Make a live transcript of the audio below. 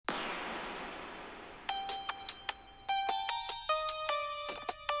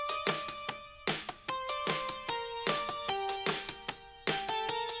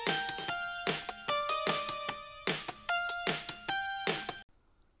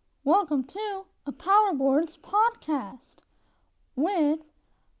Welcome to a Powerboards podcast with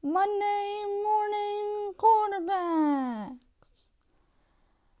Monday Morning Quarterbacks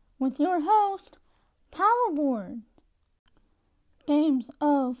with your host, Powerboard. Games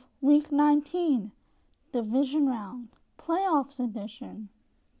of Week 19, Division Round, Playoffs Edition.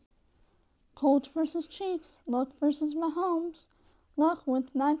 Colts vs. Chiefs, Luck vs. Mahomes. Luck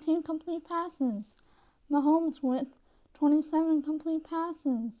with 19 complete passes. Mahomes with 27 complete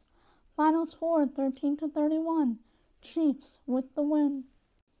passes. Final score 13-31. Chiefs with the win.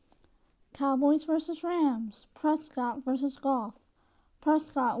 Cowboys vs. Rams. Prescott vs. Goff.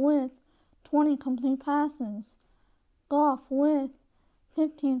 Prescott with 20 complete passes. Goff with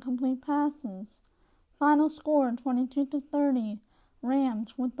 15 complete passes. Final score 22-30.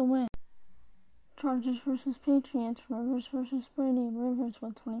 Rams with the win. Chargers vs. Patriots. Rivers vs. Brady. Rivers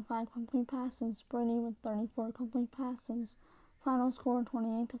with 25 complete passes. Brady with 34 complete passes. Final score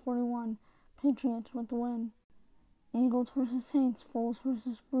 28-41. Patriots with the win. Eagles vs. Saints. Foles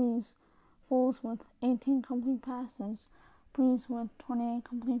vs. Breeze. Foles with 18 complete passes. Breeze with 28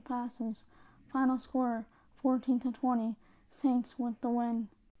 complete passes. Final score 14-20. Saints with the win.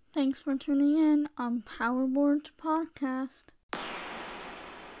 Thanks for tuning in on Powerboards Podcast.